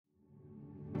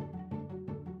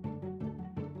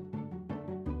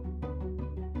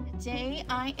Today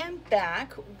I am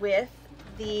back with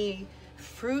the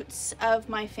fruits of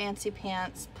my fancy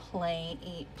pants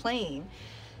playing.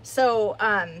 So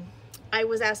I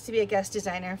was asked to be a guest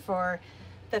designer for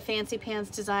the fancy pants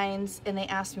designs, and they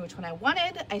asked me which one I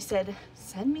wanted. I said,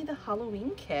 send me the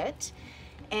Halloween kit.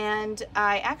 And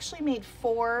I actually made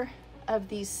 4 of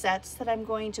these sets that I'm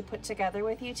going to put together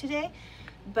with you today.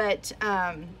 But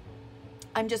I'm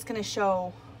just gonna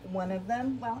show one of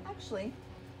them. Well, actually,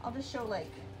 I'll just show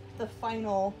like the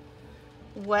final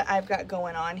what I've got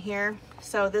going on here.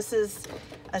 So this is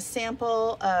a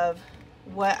sample of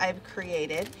what I've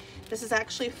created. This is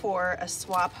actually for a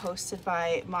swap hosted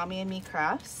by Mommy and Me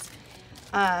Crafts.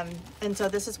 And so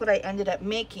this is what I ended up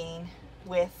making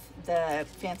with the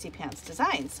fancy pants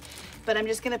designs. But I'm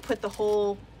just gonna put the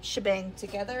whole shebang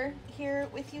together here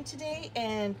with you today,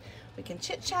 and we can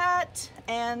chit chat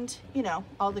and, you know,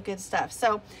 all the good stuff.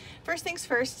 So first things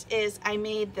first is I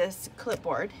made this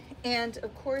clipboard, and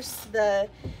of course the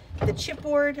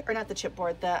chipboard, or not the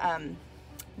chipboard,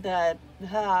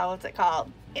 what's it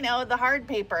called? You know, the hard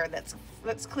paper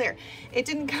that's clear. It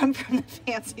didn't come from the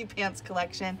fancy pants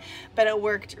collection, but it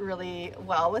worked really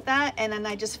well with that. And then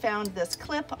I just found this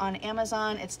clip on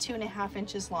Amazon. It's 2.5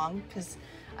 inches long, because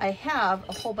I have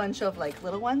a whole bunch of like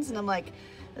little ones, and I'm like,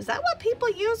 is that what people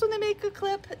use when they make a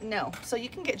clip? No. So you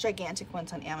can get gigantic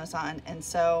ones on Amazon. And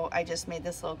so I just made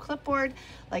this little clipboard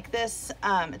like this.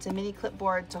 It's a mini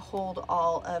clipboard to hold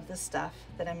all of the stuff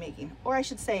that I'm making, or I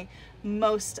should say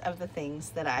most of the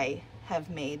things that I have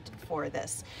made for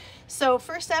this. So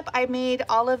first up, I made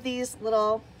all of these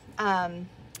little, and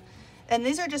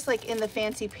these are just like in the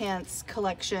fancy pants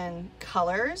collection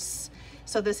colors.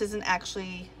 So this isn't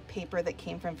actually paper that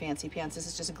came from fancy pants. This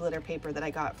is just glitter paper that I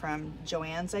got from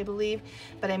Joann's, I believe.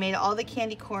 But I made all the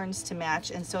candy corns to match.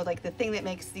 And so like the thing that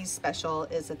makes these special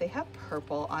is that they have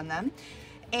purple on them.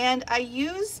 And I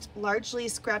used largely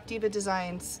ScrapDiva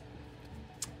Dies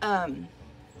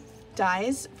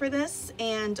dies for this,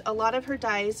 and a lot of her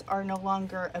dies are no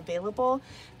longer available,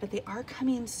 but they are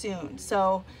coming soon.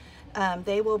 So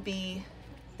they will be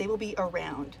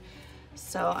around.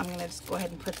 So I'm gonna just go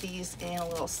ahead and put these in a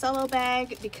little cello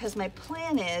bag, because my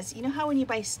plan is, you know how when you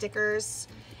buy stickers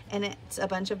and it's a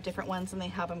bunch of different ones and they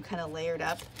have them kind of layered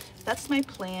up? That's my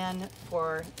plan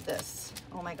for this.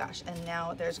 Oh my gosh, and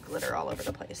now there's glitter all over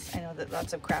the place. I know that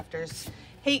lots of crafters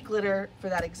hate glitter for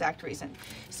that exact reason.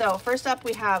 So first up,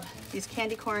 we have these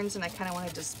candy corns, and I kind of want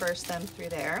to disperse them through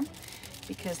there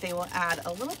because they will add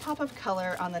a little pop of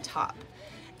color on the top.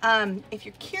 If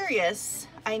you're curious,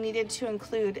 I needed to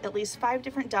include at least 5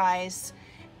 different dies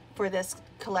for this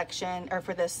collection, or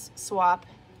for this swap.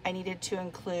 I needed to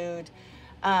include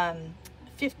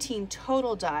 15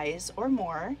 total dies or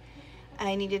more.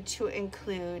 I needed to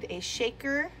include a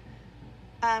shaker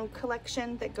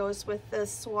collection that goes with the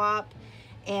swap,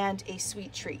 and a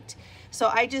sweet treat.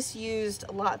 So I just used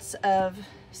lots of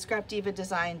ScrapDiva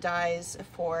design dies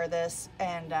for this,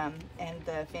 and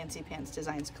the Fancy Pants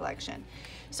Designs collection.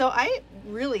 So I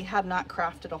really have not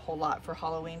crafted a whole lot for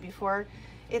Halloween before.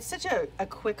 It's such a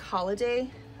quick holiday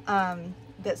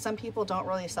that some people don't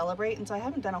really celebrate, and so I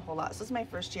haven't done a whole lot. So this is my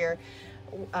first year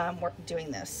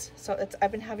doing this. So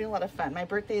I've been having a lot of fun. My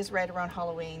birthday is right around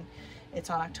Halloween.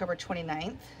 It's on October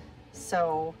 29th.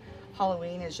 So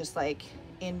Halloween is just like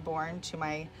inborn to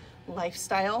my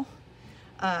lifestyle.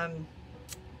 And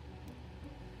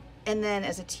then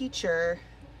as a teacher,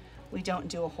 we don't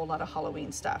do a whole lot of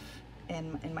Halloween stuff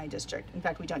in my district. In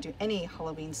fact, we don't do any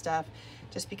Halloween stuff,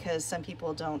 just because some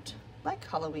people don't like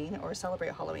Halloween or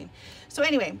celebrate Halloween. So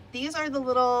anyway, these are the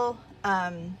little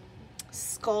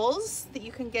skulls that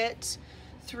you can get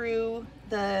through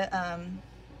the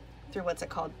through what's it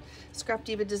called,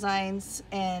 ScrapDiva Designs,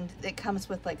 and it comes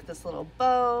with like this little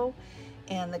bow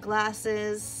and the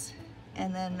glasses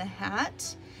and then the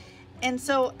hat. And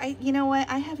so you know what,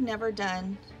 I have never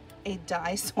done a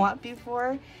die swap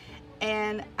before,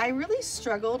 and I really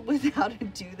struggled with how to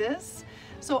do this.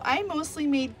 So I mostly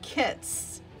made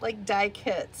kits, like die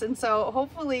kits, and so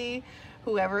hopefully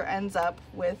whoever ends up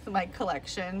with my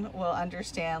collection will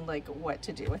understand like what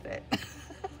to do with it.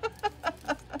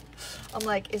 I'm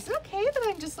like, is it okay that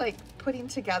I'm just like putting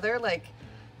together like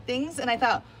things? And I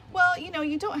thought, well, you know,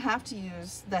 you don't have to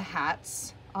use the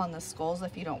hats on the skulls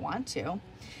if you don't want to.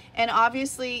 And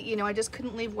obviously, you know, I just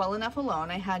couldn't leave well enough alone.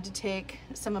 I had to take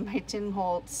some of my tin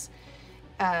holds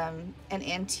and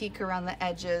antique around the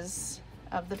edges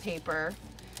of the paper.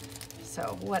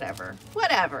 So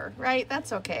whatever, right?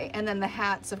 That's okay. And then the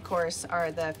hats, of course, are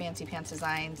the Fancy Pants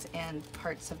Designs, and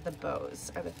parts of the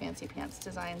bows are the Fancy Pants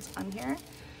Designs on here.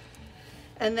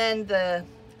 And then the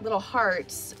little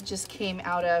hearts just came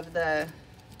out of the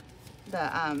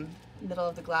the middle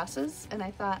of the glasses, and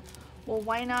I thought, well,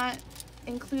 why not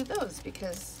include those?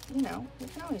 Because, you know, we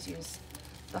can always use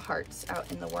the hearts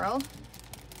out in the world.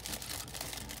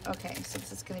 Okay, so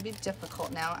this is going to be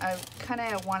difficult now. I kind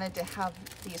of wanted to have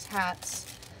these hats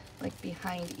like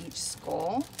behind each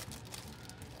skull.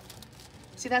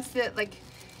 See, that's the, like,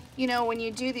 you know, when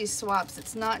you do these swaps,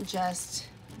 it's not just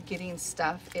getting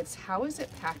stuff, it's how is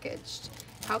it packaged?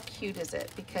 How cute is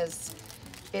it? Because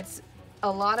it's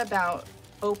a lot about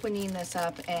opening this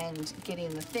up and getting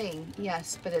the thing,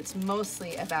 yes, but it's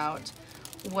mostly about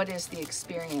what is the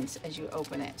experience as you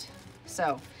open it.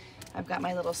 So I've got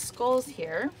my little skulls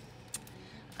here.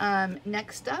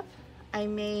 Next up, I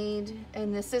made,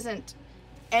 and this isn't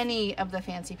any of the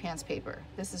Fancy Pants paper.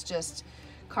 This is just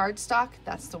cardstock,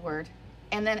 that's the word.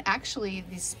 And then actually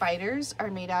these spiders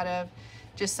are made out of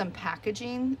just some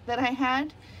packaging that I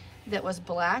had that was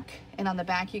black. And on the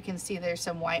back you can see there's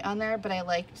some white on there, but I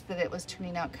liked that it was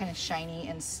turning out kind of shiny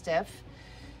and stiff.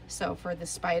 So for the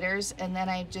spiders, and then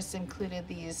I just included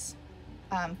these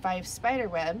 5 spider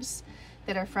webs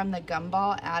that are from the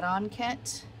Gumball add-on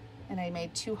kit. And I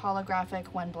made 2 holographic,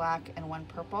 1 black and 1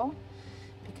 purple,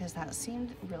 because that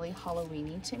seemed really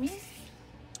Halloween-y to me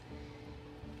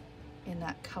in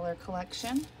that color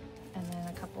collection. And then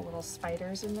a couple little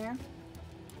spiders in there.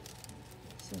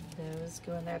 So those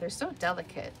go in there. They're so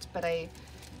delicate, but I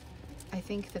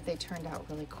think that they turned out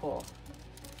really cool.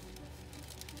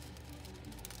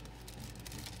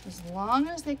 As long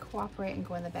as they cooperate and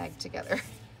go in the bag together.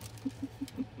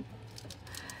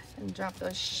 And drop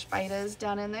those spiders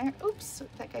down in there. Oops,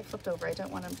 that guy flipped over. I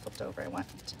don't want him flipped over. I want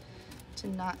to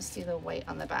not see the white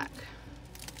on the back.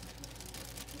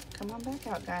 Come on back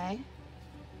out, guy.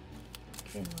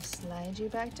 Okay, we'll slide you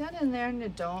back down in there.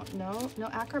 No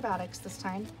acrobatics this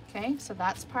time. Okay, so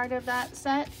that's part of that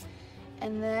set.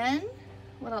 And then,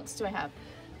 what else do I have?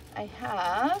 I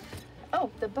have, oh,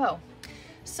 the bow.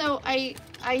 So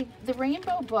the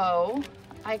rainbow bow,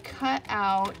 I cut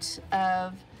out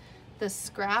of the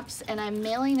scraps and I'm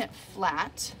mailing it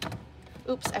flat.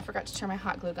 Oops, I forgot to turn my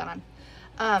hot glue gun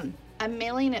on. I'm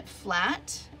mailing it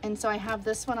flat, and so I have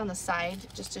this one on the side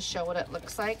just to show what it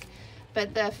looks like.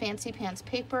 But the Fancy Pants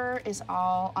paper is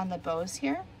all on the bows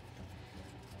here,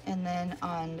 and then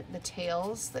on the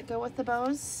tails that go with the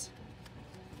bows.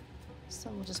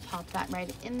 So we'll just pop that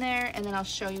right in there, and then I'll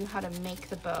show you how to make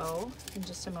the bow in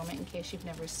just a moment in case you've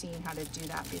never seen how to do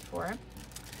that before.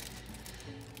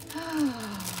 It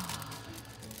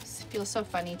feels so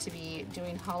funny to be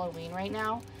doing Halloween right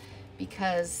now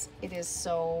because it is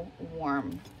so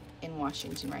warm in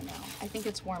Washington right now. I think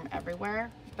it's warm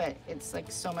everywhere, but it's like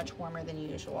so much warmer than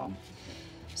usual.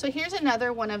 So here's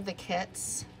another one of the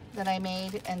kits that I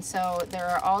made, and so there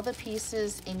are all the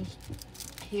pieces in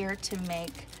here to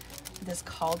make this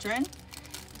cauldron.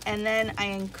 And then I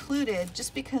included,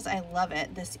 just because I love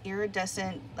it, this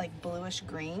iridescent like bluish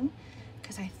green,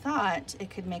 because I thought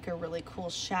it could make a really cool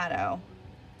shadow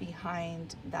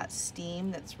behind that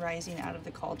steam that's rising out of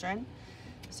the cauldron.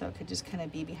 So it could just kind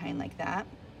of be behind like that.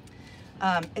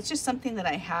 It's just something that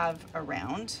I have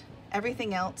around.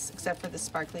 Everything else except for the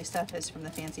sparkly stuff is from the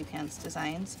Fancy Pants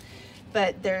designs.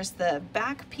 But there's the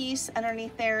back piece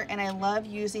underneath there, and I love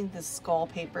using the skull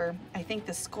paper. I think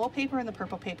the skull paper and the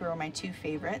purple paper are my 2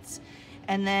 favorites.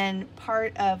 And then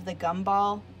part of the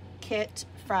gumball kit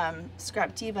from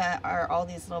ScrapDiva are all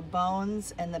these little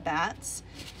bones and the bats.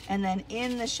 And then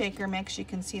in the shaker mix, you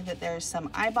can see that there's some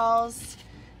eyeballs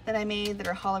that I made that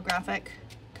are holographic.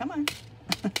 Come on.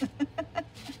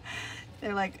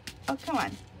 They're like, oh, come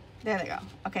on. There they go.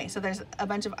 Okay, so there's a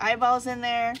bunch of eyeballs in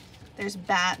there. There's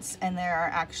bats, and there are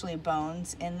actually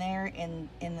bones in there in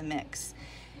the mix.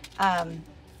 And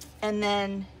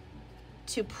then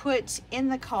to put in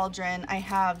the cauldron, I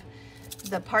have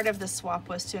the part of the swap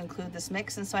was to include this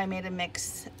mix, and so I made a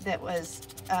mix that was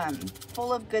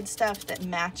full of good stuff that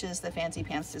matches the Fancy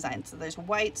Pants design. So there's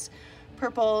whites,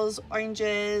 purples,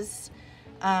 oranges,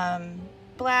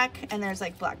 black, and there's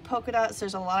like black polka dots.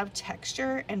 There's a lot of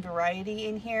texture and variety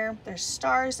in here. There's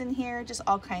stars in here, just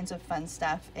all kinds of fun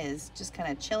stuff is just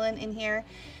kind of chilling in here.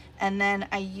 And then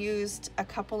I used a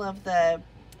couple of the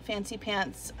Fancy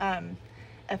Pants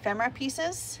ephemera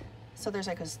pieces. So there's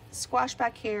like a squash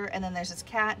back here, and then there's this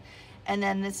cat, and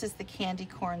then this is the candy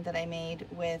corn that I made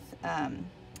with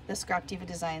the ScrapDiva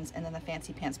designs and then the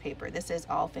Fancy Pants paper. This is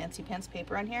all Fancy Pants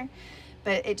paper on here,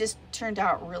 but it just turned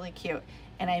out really cute.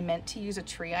 And I meant to use a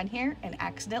tree on here and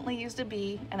accidentally used a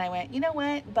bee, and I went, you know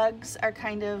what, bugs are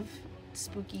kind of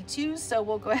spooky too, so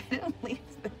we'll go ahead and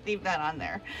leave that on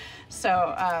there.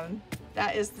 So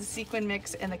that is the sequin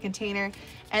mix in the container.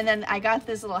 And then I got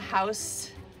this little house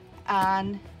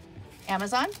on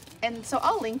Amazon. And so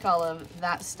I'll link all of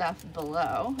that stuff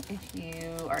below if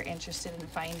you are interested in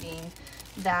finding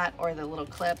that or the little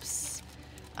clips.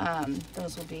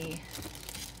 Those will be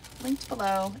linked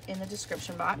below in the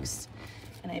description box.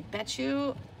 And I bet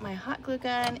you my hot glue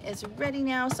gun is ready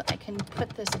now so I can put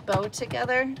this bow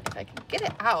together. If I can get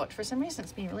it out. For some reason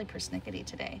it's being really persnickety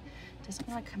today. It doesn't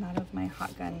want to come out of my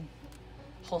hot gun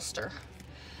holster.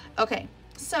 Okay,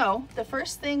 so the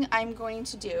first thing I'm going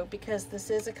to do, because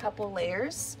this is a couple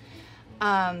layers,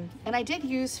 and I did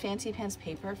use Fancy Pants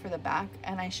paper for the back,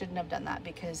 and I shouldn't have done that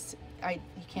because you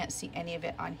can't see any of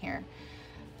it on here.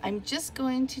 I'm just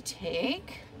going to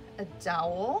take a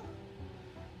dowel.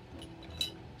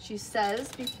 She says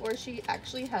before she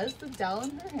actually has the dowel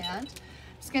in her hand,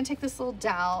 I'm just gonna take this little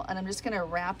dowel and I'm just gonna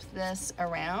wrap this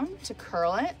around to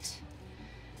curl it.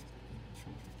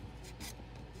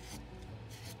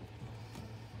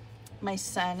 My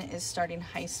son is starting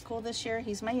high school this year.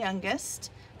 He's my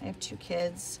youngest. I have 2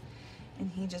 kids,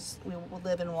 and we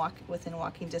live within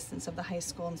walking distance of the high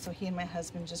school, and so he and my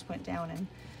husband just went down and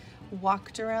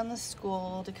walked around the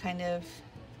school to kind of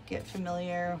get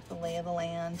familiar with the lay of the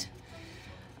land.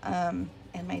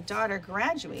 And my daughter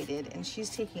graduated, and she's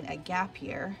taking a gap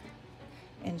year,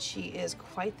 and she is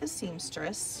quite the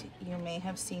seamstress. You may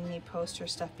have seen me post her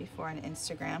stuff before on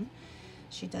Instagram.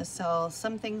 She does sell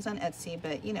some things on Etsy,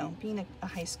 but you know, being a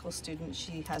high school student,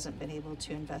 she hasn't been able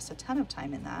to invest a ton of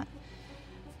time in that.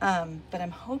 But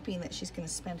I'm hoping that she's going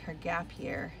to spend her gap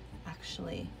year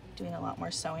actually doing a lot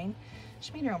more sewing.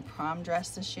 She made her own prom dress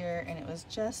this year, and it was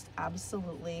just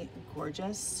absolutely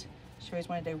gorgeous. She always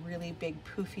wanted a really big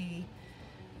poofy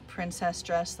princess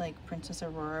dress like Princess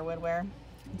Aurora would wear.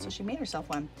 And so she made herself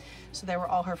one. So there were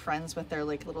all her friends with their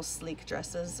like little sleek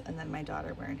dresses, and then my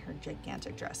daughter wearing her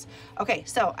gigantic dress. Okay,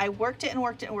 so I worked it and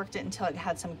worked it and worked it until it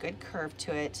had some good curve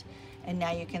to it. And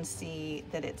now you can see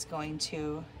that it's going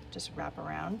to just wrap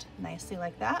around nicely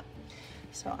like that.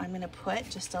 So I'm gonna put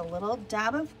just a little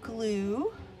dab of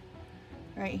glue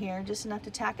right here, just enough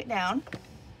to tack it down.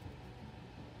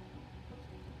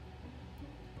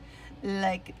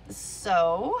 Like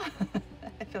so.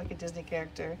 I feel like a Disney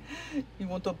character. You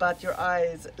want to bat your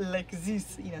eyes like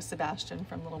this, you know, Sebastian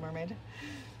from Little Mermaid.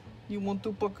 You want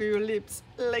to pucker your lips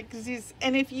like this.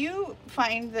 And if you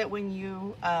find that when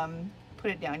you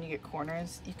put it down you get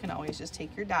corners, you can always just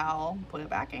take your dowel, put it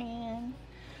back in,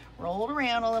 roll it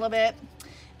around a little bit,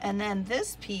 and then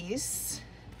this piece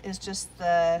is just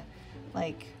the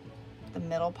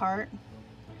middle part.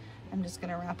 I'm just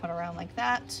gonna wrap it around like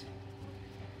that.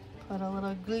 Put a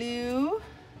little glue,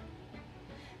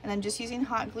 and I'm just using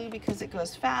hot glue because it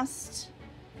goes fast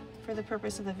for the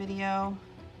purpose of the video.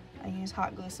 I use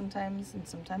hot glue sometimes and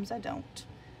sometimes I don't.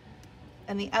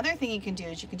 And the other thing you can do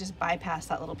is you can just bypass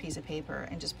that little piece of paper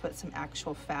and just put some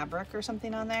actual fabric or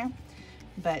something on there.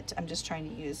 But I'm just trying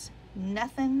to use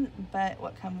nothing but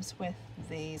what comes with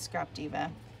the ScrapDiva.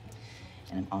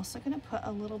 And I'm also gonna put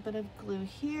a little bit of glue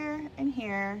here and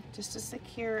here just to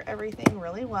secure everything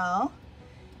really well.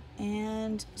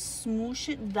 And smoosh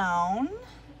it down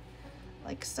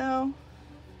like so.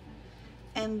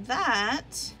 And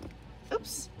that,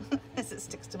 oops, as it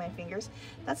sticks to my fingers,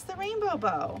 that's the rainbow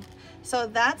bow. So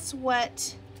that's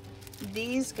what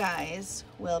these guys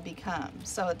will become.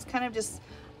 So it's kind of just,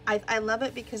 I love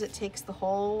it because it takes the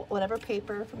whole, whatever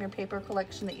paper from your paper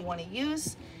collection that you want to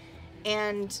use,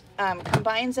 and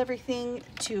combines everything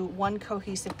to one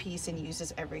cohesive piece and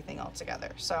uses everything all together.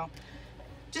 So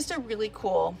just a really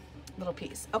cool little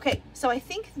piece. Okay, so I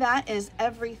think that is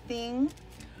everything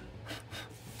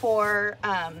for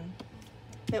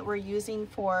that we're using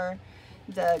for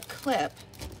the clip.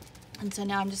 And so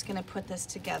now I'm just gonna put this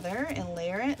together and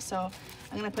layer it. So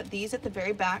I'm gonna put these at the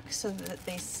very back so that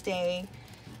they stay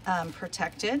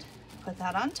protected. Put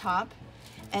that on top.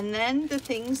 And then the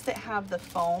things that have the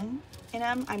foam in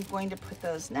them, I'm going to put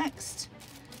those next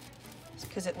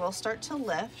because it will start to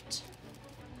lift.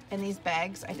 And these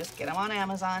bags, I just get them on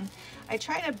Amazon. I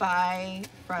try to buy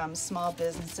from small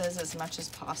businesses as much as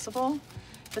possible,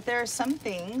 but there are some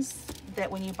things that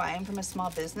when you buy them from a small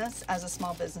business, as a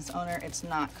small business owner, it's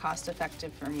not cost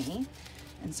effective for me.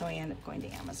 And so I end up going to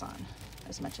Amazon.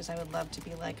 As much as I would love to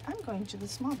be like, I'm going to the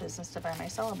small business to buy my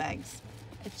cello bags.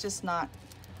 It's just not,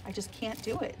 I just can't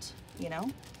do it, you know?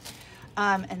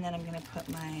 And then I'm gonna put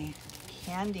my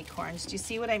candy corns. Do you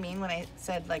see what I mean when I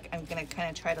said like I'm gonna kind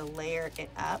of try to layer it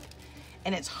up?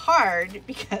 And it's hard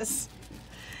because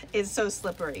it's so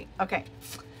slippery. Okay,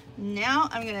 now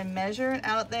I'm gonna measure it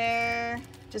out there,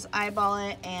 just eyeball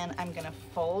it, and I'm gonna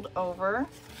fold over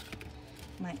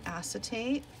my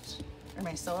acetate, or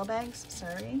my cello bags,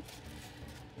 sorry.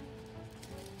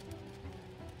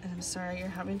 And I'm I'm sorry you're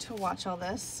having to watch all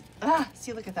this. Ah,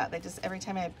 see, look at that. They just, every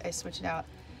time I switch it out,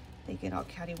 they get all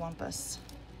cattywampus.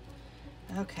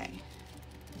 Okay,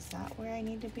 is that where I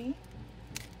need to be?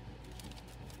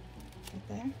 Right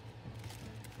there.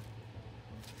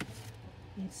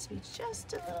 Needs to be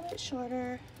just a little bit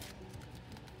shorter.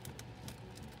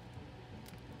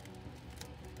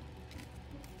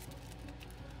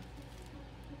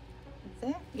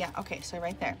 There? Yeah, okay, so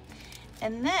right there.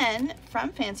 And then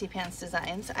from Fancy Pants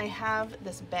Designs, I have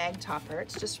this bag topper.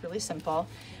 It's just really simple.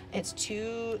 It's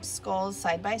 2 skulls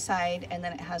side by side, and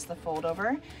then it has the fold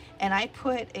over. And I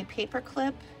put a paper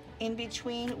clip in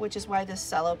between, which is why this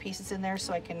cello piece is in there,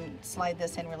 so I can slide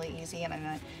this in really easy. And I'm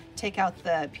gonna take out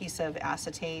the piece of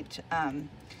acetate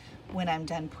when I'm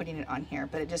done putting it on here.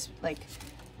 But it just like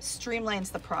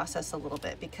streamlines the process a little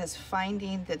bit, because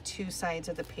finding the 2 sides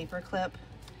of the paper clip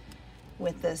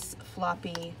with this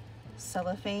floppy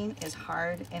cellophane is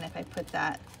hard, and if I put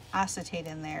that acetate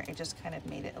in there, it just kind of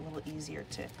made it a little easier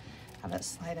to have it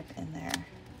slide up in there.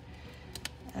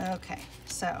 Okay,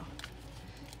 so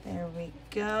there we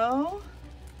go,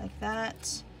 like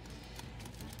that.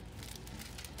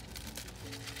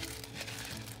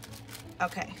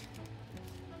 Okay,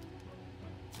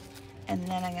 and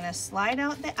then I'm gonna slide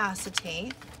out the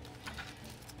acetate,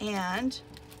 and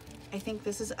I think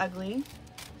this is ugly,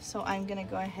 so I'm gonna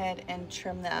go ahead and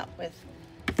trim that with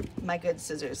my good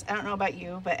scissors. I don't know about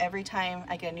you, but every time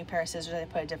I get a new pair of scissors, I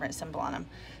put a different symbol on them.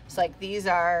 So like these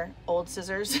are old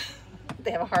scissors.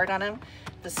 They have a heart on them.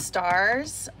 The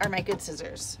stars are my good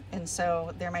scissors, and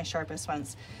so they're my sharpest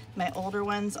ones. My older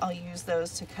ones, I'll use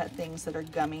those to cut things that are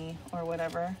gummy or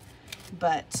whatever,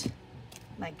 but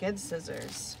my good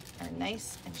scissors are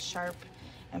nice and sharp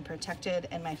and protected,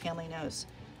 and my family knows,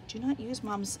 do not use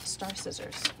mom's star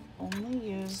scissors. Only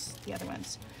use the other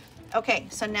ones. Okay,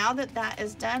 so now that that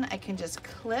is done, I can just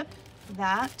clip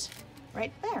that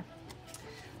right there,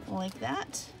 like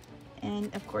that.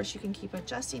 And of course you can keep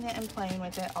adjusting it and playing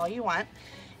with it all you want.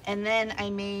 And then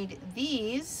I made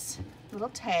these little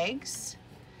tags.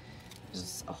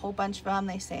 There's a whole bunch of them.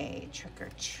 They say trick or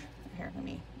treat. Here, let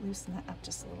me loosen that up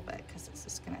just a little bit because it's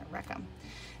just gonna wreck them.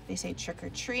 They say trick or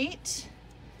treat,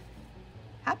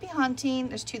 happy haunting.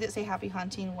 There's 2 that say happy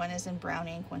haunting. One is in brown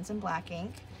ink, one's in black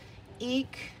ink.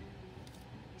 Eek,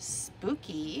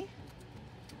 spooky,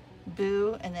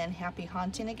 boo, and then happy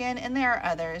haunting again. And there are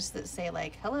others that say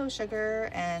like hello sugar,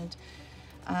 and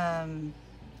I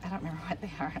don't remember what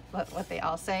they are, what they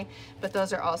all say, but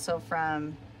those are also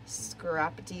from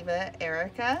ScrapDiva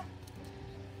Erica.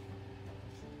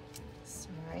 So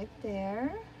right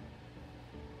there.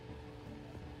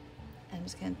 I'm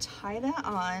just going to tie that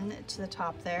on to the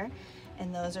top there,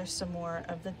 and those are some more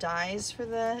of the dies for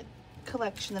the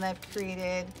collection that I've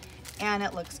created, and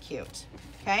it looks cute.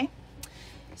 Okay,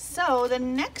 so the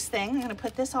next thing, I'm going to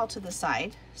put this all to the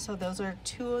side. So those are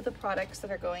 2 of the products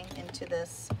that are going into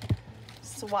this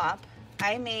swap.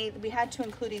 We had to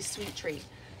include a sweet treat.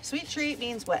 Sweet treat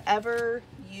means whatever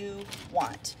you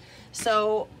want.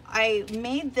 So I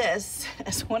made this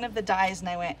as one of the dies, and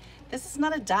I went, this is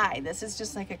not a die, this is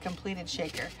just like a completed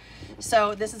shaker.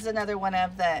 So this is another one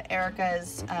of the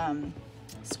Erica's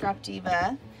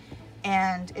ScrapDiva,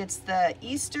 and it's the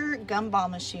Easter gumball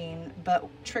machine, but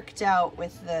tricked out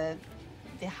with the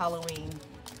Halloween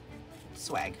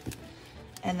swag.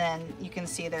 And then you can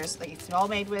see there's like, it's all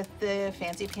made with the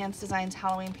Fancy Pants Designs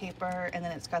Halloween paper, and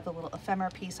then it's got the little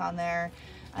ephemera piece on there.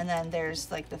 And then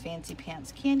there's like the Fancy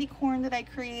Pants candy corn that I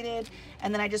created.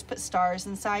 And then I just put stars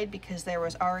inside because there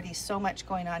was already so much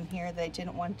going on here that I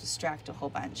didn't want to distract a whole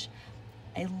bunch.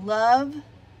 I love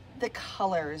the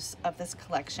colors of this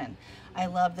collection. I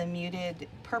love the muted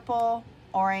purple,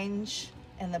 orange,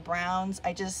 and the browns.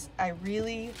 I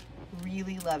really,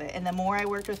 really love it. And the more I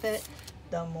worked with it,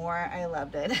 the more I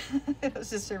loved it. It was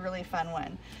just a really fun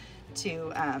one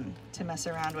to mess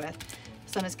around with.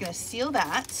 So I'm just gonna seal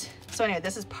that. So anyway,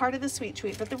 this is part of the sweet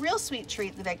treat, but the real sweet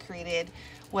treat that I created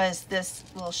was this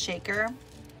little shaker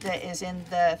that is in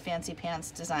the Fancy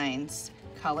Pants Designs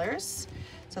colors.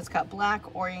 So it's got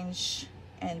black, orange,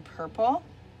 and purple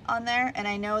on there. And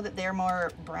I know that they're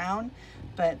more brown,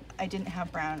 but I didn't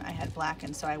have brown, I had black,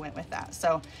 and so I went with that.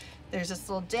 So there's this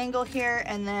little dangle here,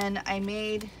 and then I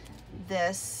made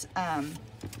this,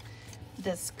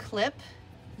 this clip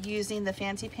using the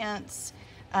Fancy Pants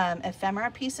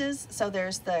ephemera pieces. So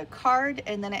there's the card,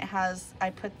 and then it has,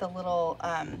 I put the little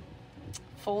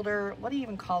folder, what do you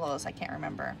even call those? I can't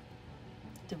remember.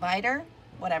 Divider,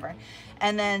 whatever.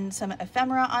 And then some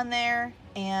ephemera on there,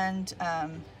 and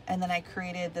then I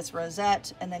created this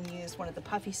rosette, and then used one of the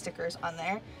puffy stickers on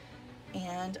there.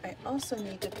 And I also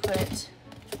need to put,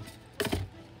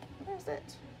 where is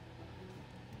it?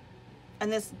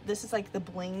 And this is like the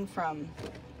bling from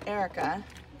Erica.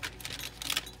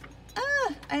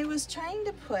 I was trying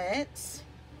to put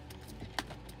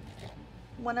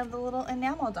one of the little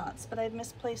enamel dots, but I've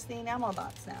misplaced the enamel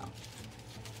dots now.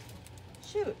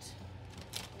 Shoot.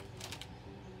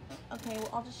 Okay, well,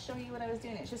 I'll just show you what I was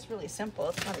doing. It's just really simple.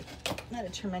 It's not a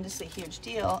tremendously huge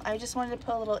deal. I just wanted to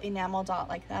put a little enamel dot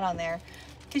like that on there.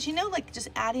 Because you know, like just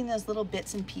adding those little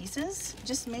bits and pieces,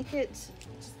 just make it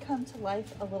just come to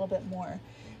life a little bit more.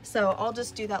 So I'll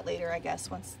just do that later, I guess,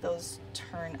 once those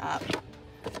turn up.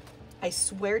 I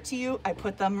swear to you, I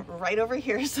put them right over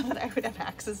here so that I would have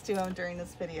access to them during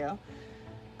this video.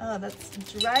 Oh, that's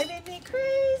driving me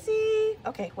crazy.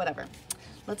 Okay, whatever.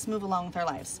 Let's move along with our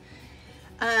lives.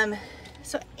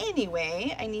 So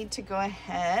anyway, I need to go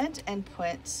ahead and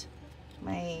put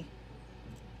my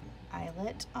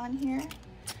eyelet on here.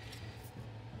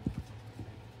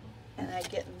 And I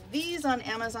get these on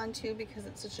Amazon too because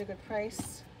it's such a good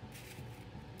price.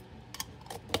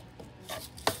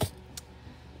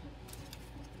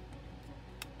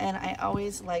 And I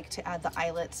always like to add the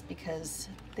eyelets because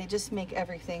they just make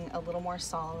everything a little more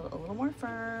solid, a little more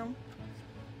firm.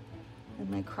 And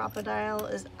my crocodile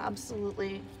is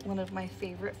absolutely one of my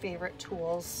favorite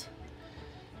tools.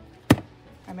 I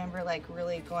remember like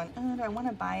really going, oh, do I want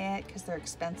to buy it because they're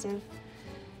expensive?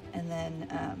 And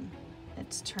then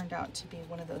it's turned out to be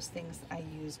one of those things I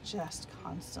use just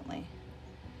constantly.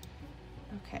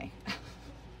 Okay.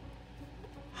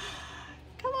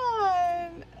 Come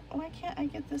on. Why can't I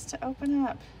get this to open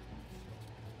up?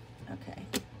 Okay.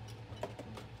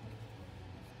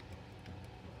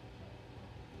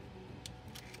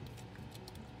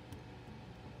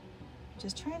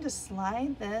 Just trying to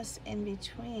slide this in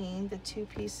between the two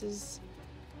pieces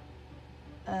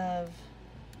of,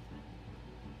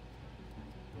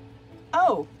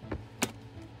 oh,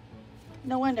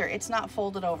 no wonder it's not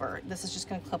folded over. This is just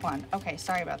gonna clip on. Okay,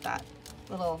 sorry about that.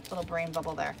 Little brain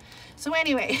bubble there. So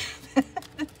anyway,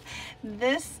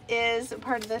 this is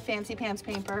part of the Fancy Pants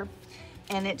paper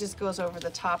and it just goes over the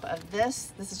top of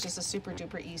this. This is just a super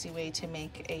duper easy way to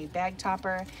make a bag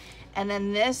topper. And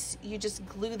then this, you just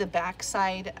glue the back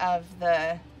side of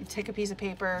the, you take a piece of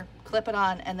paper, clip it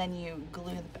on, and then you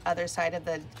glue the other side of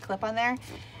the clip on there.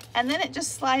 And then it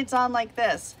just slides on like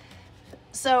this.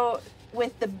 So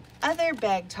with the other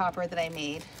bag topper that I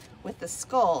made with the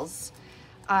skulls,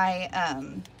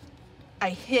 I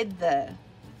hid the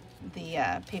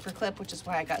paper clip, which is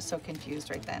why I got so confused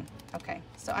right then. Okay,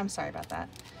 so I'm sorry about that.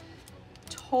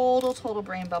 Total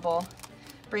brain bubble.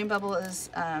 Brain bubble is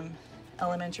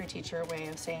elementary teacher way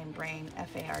of saying brain,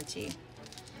 F-A-R-T.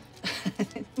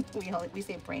 we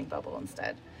say brain bubble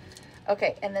instead.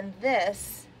 Okay, and then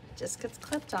this just gets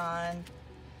clipped on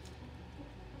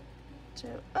to,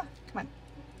 oh, come on.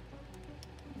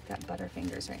 I've got butter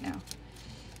fingers right now.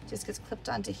 Just gets clipped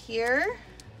onto here.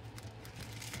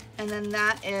 And then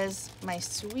that is my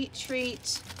sweet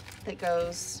treat that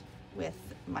goes with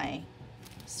my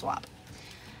swap.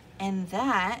 And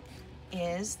that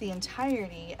is the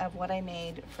entirety of what I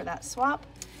made for that swap,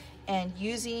 and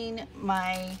using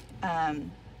my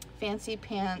Fancy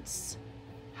Pants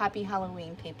Happy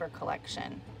Halloween paper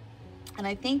collection. And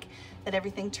I think that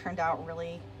everything turned out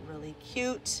really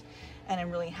cute, and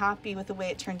I'm really happy with the way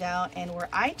it turned out. And were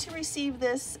I to receive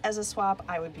this as a swap,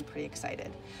 I would be pretty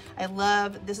excited. I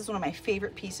love, this is one of my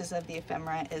favorite pieces of the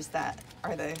ephemera, is that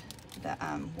are the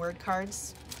word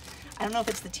cards. I don't know if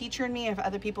it's the teacher in me or if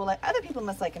other people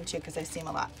must like them too, because I see them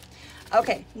a lot.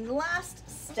 Okay, last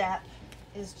step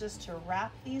is just to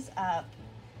wrap these up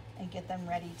and get them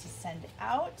ready to send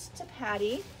out to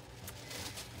Patty.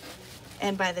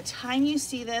 And by the time you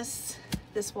see this,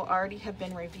 this will already have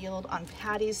been revealed on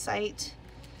Patty's site.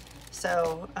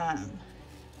 So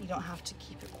you don't have to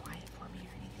keep it quiet for me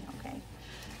or anything, okay?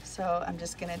 So I'm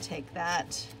just gonna take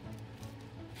that,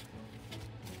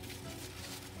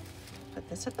 put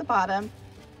this at the bottom,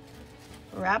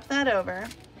 wrap that over,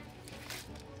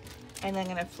 and I'm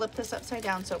gonna flip this upside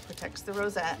down so it protects the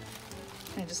rosette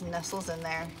and it just nestles in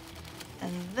there.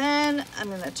 And then I'm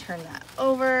gonna turn that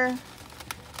over,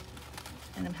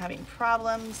 and I'm having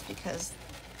problems because,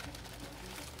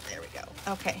 there we go.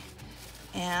 Okay,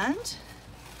 and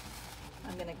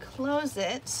I'm gonna close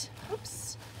it.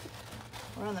 Oops,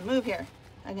 we're on the move here.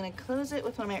 I'm gonna close it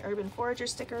with one of my Urban Forager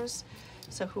stickers,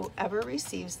 so whoever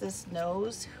receives this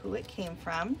knows who it came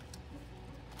from.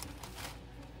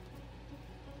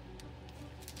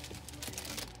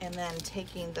 And then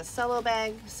taking the cello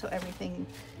bag so everything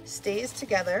stays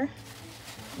together,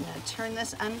 I'm gonna turn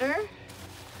this under,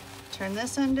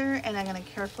 and I'm gonna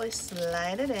carefully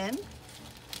slide it in.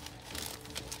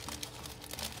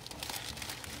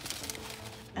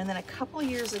 And then a couple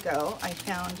years ago, I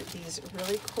found these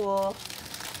really cool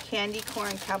candy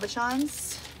corn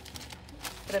cabochons,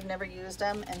 but I've never used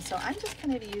them. And so I'm just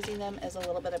kind of using them as a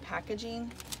little bit of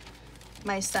packaging.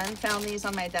 My son found these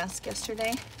on my desk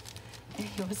yesterday and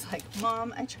he was like,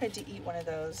 Mom, I tried to eat one of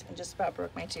those and just about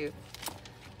broke my tooth.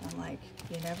 I'm like,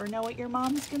 you never know what your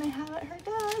mom's gonna have at her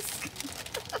desk.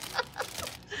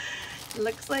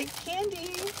 Looks like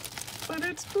candy, but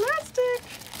it's plastic.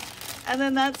 And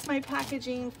then that's my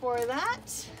packaging for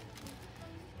that.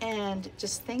 And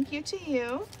just thank you to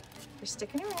you for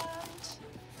sticking around,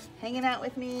 hanging out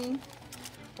with me,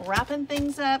 wrapping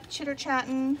things up, chitter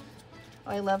chatting.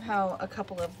 Oh, I love how a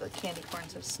couple of the candy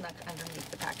corns have snuck underneath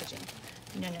the packaging.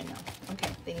 No. Okay,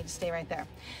 they need to stay right there.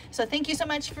 So thank you so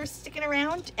much for sticking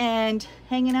around and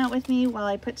hanging out with me while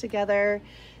I put together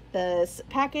this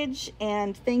package.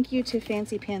 And thank you to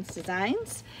Fancy Pants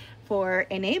Designs for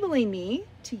enabling me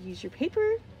to use your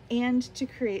paper and to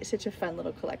create such a fun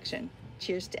little collection.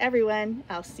 Cheers to everyone.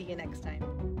 I'll see you next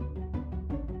time.